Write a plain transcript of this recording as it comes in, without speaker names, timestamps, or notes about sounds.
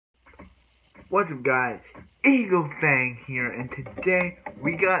What's up guys, Eagle Fang here, and today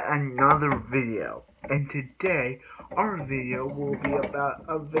we got another video. And today, our video will be about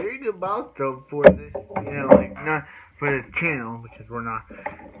a very good milestone for this, not for this channel, because we're not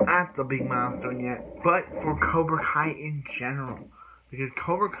at the big milestone yet, but for Cobra Kai in general. Because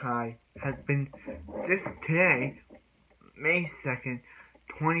Cobra Kai has been, today, May 2nd,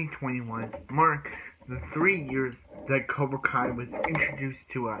 2021, marks the 3 years that Cobra Kai was introduced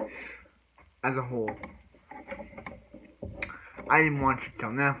to us. As a whole, I didn't watch it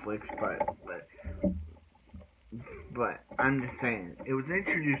on Netflix, but I'm just saying, it was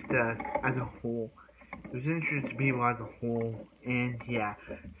introduced to us as a whole. It was introduced to people as a whole, and yeah.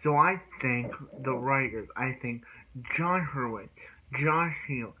 So I think the writers, John Hurwitz, Josh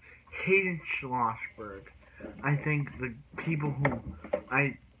Hill, Hayden Schlossberg, I think the people who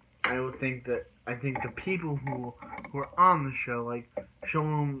I think the people who were on the show, like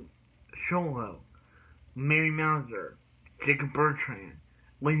Sholo, Mary Mauser, Jacob Bertrand,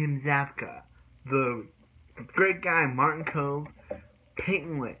 William Zabka, the great guy Martin Cove,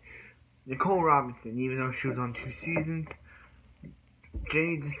 Peyton List, Nicole Robinson, even though she was on 2 seasons,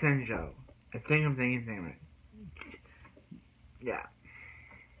 Jenny DeCenjo, I think I'm saying his name right. Yeah.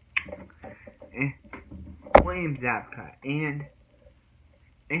 And William Zabka, and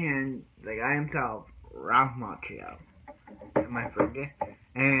the guy himself, Ralph Macchio. Am I forgetting?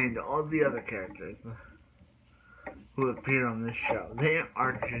 And all the other characters who appear on this show. They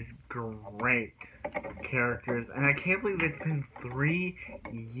are just great characters, and I can't believe it's been 3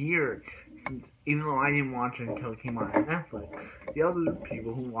 years since, even though I didn't watch it until it came on Netflix. The other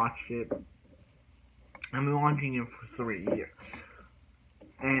people who watched it, I've been watching it for 3 years.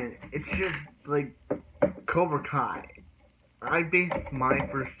 And it's just like Cobra Kai. I based my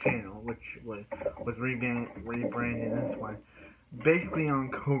first channel, which was rebranded this one, basically on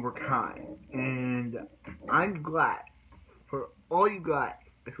Cobra Kai, and I'm glad for all you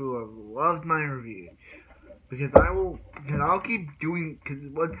guys who have loved my reviews, because I'll keep doing, because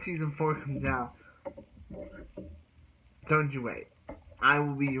once season 4 comes out, don't you wait, I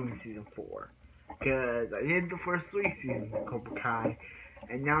will be doing season 4, because I did the first 3 seasons of Cobra Kai,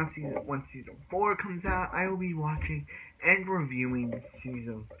 and now once season 4 comes out, I will be watching and reviewing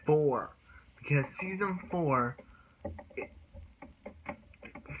season 4, because season 4,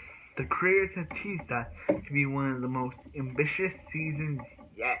 the creators have teased us to be one of the most ambitious seasons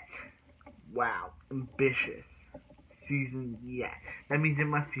yet. Wow, ambitious season yet. That means it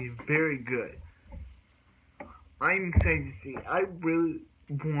must be very good. I'm excited to see. I really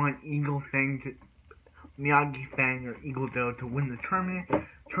want Miyagi Fang or Eagle Do to win the tournament.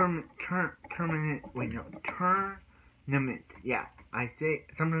 Tournament. Yeah,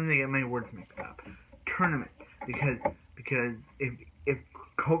 sometimes I get my words mixed up. Tournament, because if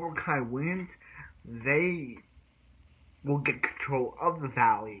Cobra Kai wins, they will get control of the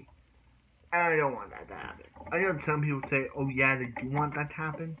valley, and I don't want that to happen. I know some people say, oh yeah, they do want that to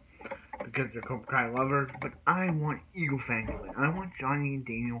happen, because they're Cobra Kai lovers, but I want Eagle Fang to win. I want Johnny and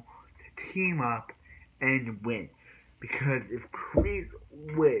Daniel to team up and win, because if Chris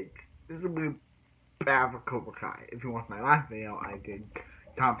wins, this will be bad for Cobra Kai. If you watch my last video, I did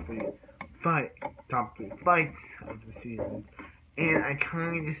top 3 fights of the season, and I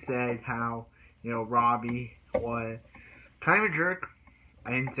kind of said how, Robbie was kind of a jerk.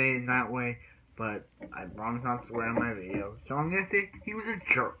 I didn't say it in that way, but I promise not to swear in my video, so I'm gonna say he was a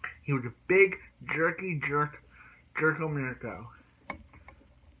jerk. He was a big, jerk-o-miracle.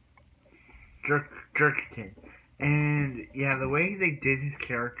 Jerkington. And yeah, the way they did his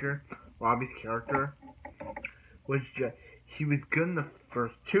character, Robbie's character, was just, he was good in the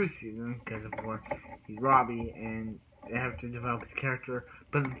first 2 seasons, because of course he's Robbie and they have to develop his character,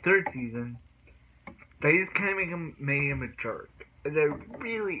 but in the 3rd season, they just kind of made him a jerk. And I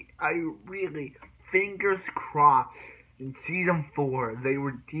really, fingers crossed, in season 4, they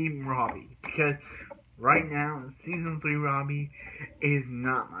redeem Robbie, because right now, season 3 Robbie is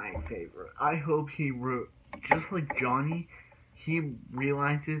not my favorite. I hope just like Johnny, he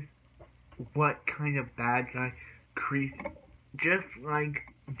realizes what kind of bad guy Kreese, just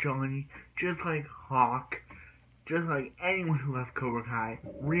like Johnny, just like Hawk, just like anyone who left Cobra Kai,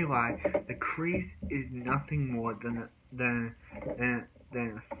 realize that Kreese is nothing more than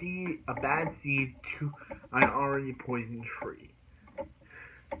a seed, a bad seed to an already poisoned tree.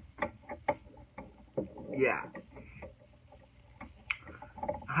 Yeah.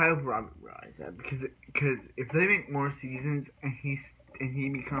 I hope Robert realizes that, because if they make more seasons and he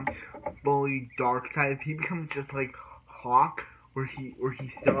becomes fully dark side, if he becomes just like Hawk, where he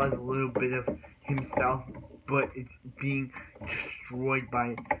still has a little bit of himself, but it's being destroyed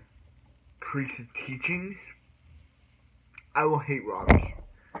by Creek's teachings, I will hate Robbie.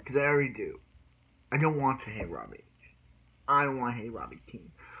 Because I already do. I don't want to hate Robbie. I don't want to hate Robbie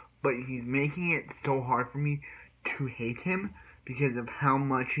King. But he's making it so hard for me to hate him because of how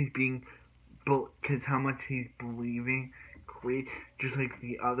much he's believing Creek, just like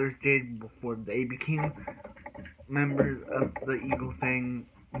the others did before they became members of the Eagle thing.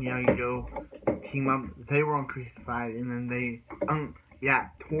 You go team up. They were on Creek's side, and then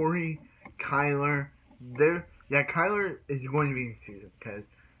Tori, Kyler, Kyler is going to be in the season because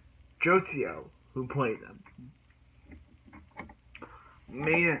Josio, who played them,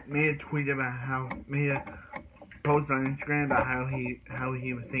 made a tweet about made a post on Instagram about how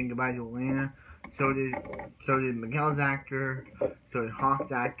he was saying goodbye to Atlanta. So did Miguel's actor, so did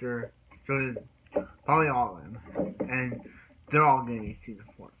Hawk's actor, so did probably all of them, and they're all going to be season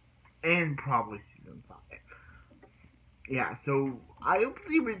 4 and probably season 5. Yeah, so I hope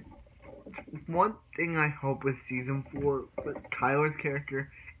they would. One thing I hope with season 4 with Kyler's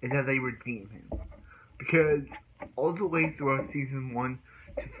character is that they redeem him. Because all the way throughout season 1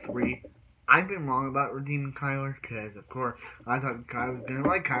 to 3, I've been wrong about redeeming Kyler. Because, of course, I thought I was going to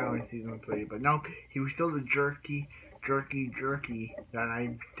like Kyler in season 3. But no, he was still the jerky that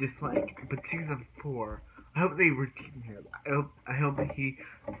I dislike. But season 4, I hope they redeem him. I hope that he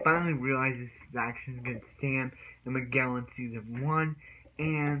finally realizes his actions against Sam and Miguel in season 1.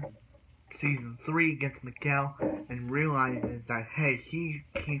 And season 3 against Miguel and realizes that, hey, he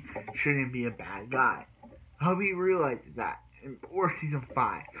shouldn't be a bad guy. I hope he realizes that. Or season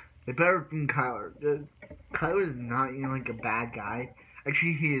 5. They better than Kyler. Kyler is not even like a bad guy.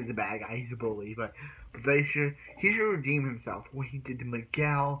 Actually, he is a bad guy. He's a bully. But he should redeem himself. What he did to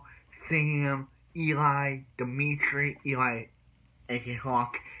Miguel, Sam, Eli, Dimitri, aka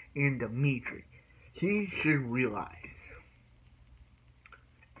Hawk, and Dimitri. He should realize.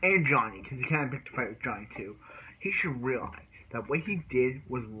 And Johnny, because he kind of picked a fight with Johnny too. He should realize that what he did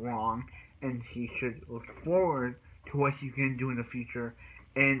was wrong, and he should look forward to what he's going to do in the future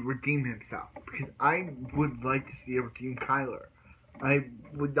and redeem himself. Because I would like to see a redeem Kyler. I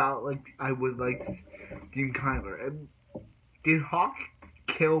would like to redeem Kyler. And did Hawk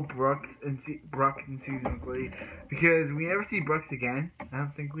kill Brooks in season 3? Because we never see Brooks again. I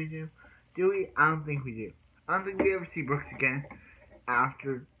don't think we do. Do we? I don't think we do. I don't think we ever see Brooks again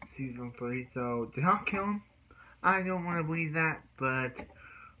after season 3, so did Hawk kill him? I don't want to believe that, but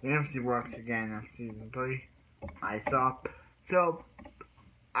we never see Brooks again after season 3. I saw. So,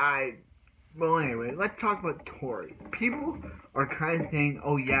 well anyway, let's talk about Tori. People are kind of saying,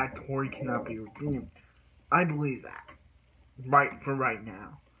 oh yeah, Tori cannot be redeemed. I believe that. Right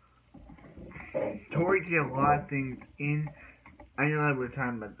now. Tori did a lot of things I know that we're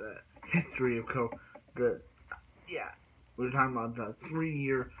talking about the history of we're talking about the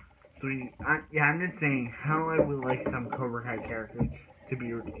 3-year. I'm just saying how I would like some Cobra Kai characters to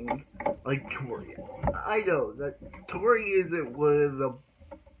be redeemed. Like Tori. I know that Tori isn't one of the.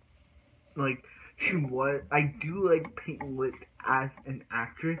 I do like Peyton List as an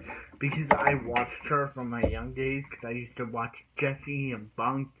actress because I watched her from my young days because I used to watch Jessie and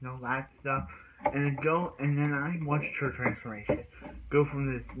Bunk and all that stuff. And then I watched her transformation. Go from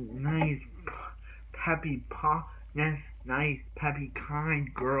this nice, peppy,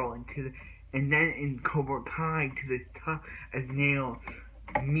 kind girl and then in Cobra Kai to this tough as nails,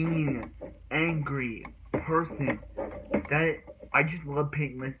 mean, angry person. That I just love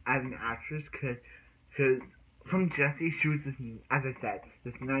Peyton List as an actress because from Jessie she was this, as I said,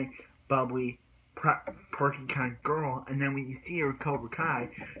 this nice, bubbly, perky kind of girl, and then when you see her in Cobra Kai,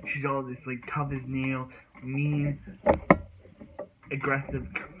 she's all this like tough as nail, mean, aggressive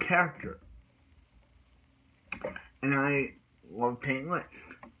character. And I love Peyton List.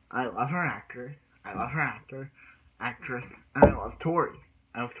 I love her actress, and I love Tori.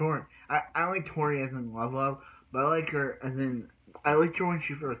 I don't like Tori as in love, but I like her as in, I liked her when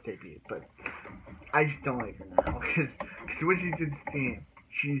she first debuted, but I just don't like her now, because what she did to Sam,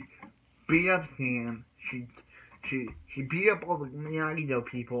 she beat up Sam, she beat up all the Miyagi-Do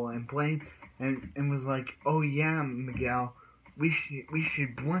people, and blamed, and was like, oh yeah, Miguel, we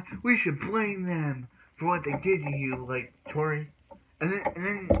should blame them for what they did to you, like Tori. And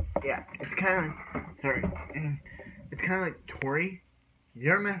then yeah, it's kind of like Tori,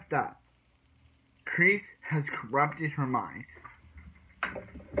 you're messed up. Kreese has corrupted her mind.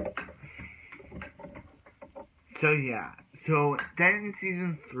 So yeah, so then in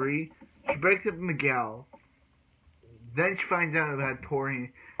season 3, she breaks up with Miguel. Then she finds out about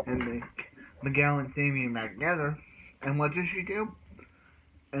Tori and Miguel and Sammy are back together. And what does she do?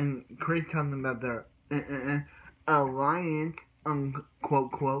 And Kreese tells them about their alliance,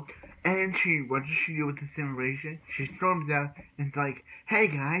 quote, And what does she do with this information? She storms out and it's like, hey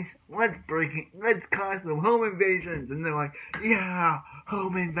guys, let's cause some home invasions. And they're like, yeah,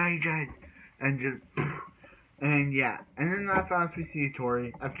 home invasions. And just, and yeah. And then that's how we see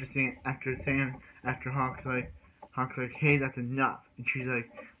Tori after Hawk's like, hey, that's enough. And she's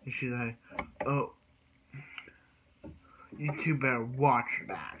like, oh, you two better watch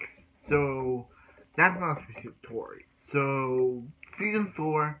backs. So, that's how we see Tori. So, season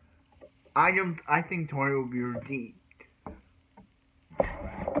 4, I think Tori will be redeemed.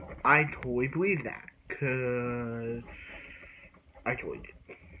 I totally believe that, cause I totally do.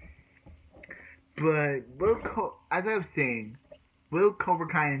 But as I was saying, will Cobra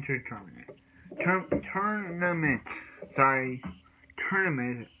Kai enter a tournament?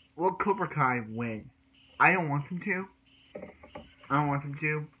 Will Cobra Kai win? I don't want them to.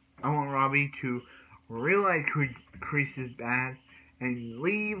 I want Robbie to realize Kreese is bad and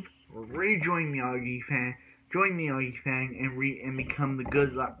leave, rejoin join Miyagi-Fang, and become the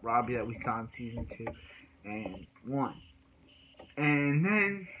good Robbie that we saw in season 2 and 1. And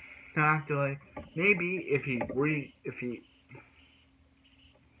then after, like, maybe if he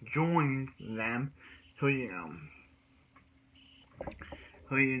joins them, he'll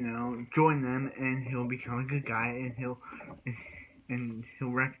join them, and he'll become a good guy, and he'll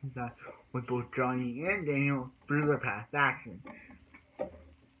reconcile with both Johnny and Daniel through their past actions.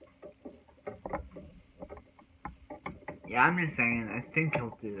 Yeah, I'm just saying, I think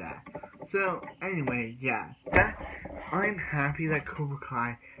he'll do that. So, anyway, yeah, I'm happy that Cobra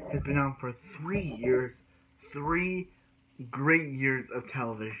Kai has been on for 3 years. 3 great years of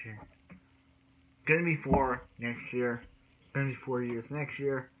television. Gonna be 4 next year. Gonna be 4 years next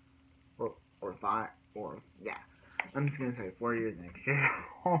year. Or 5, yeah. I'm just gonna say 4 years next year.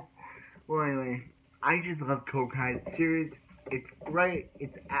 Well, anyway, I just love Cobra Kai's series. It's great,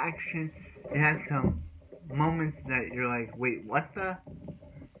 it's action, it has some moments that you're like, wait, what the?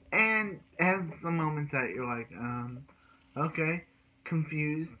 And it has some moments that you're like, okay, I'm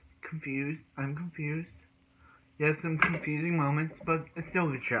confused. There's some confusing moments, but it's still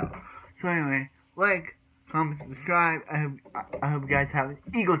a good show. So anyway, like, comment, subscribe. I hope you guys have an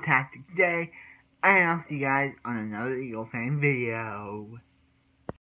Eagle-tastic day, and I'll see you guys on another Eagle fan video.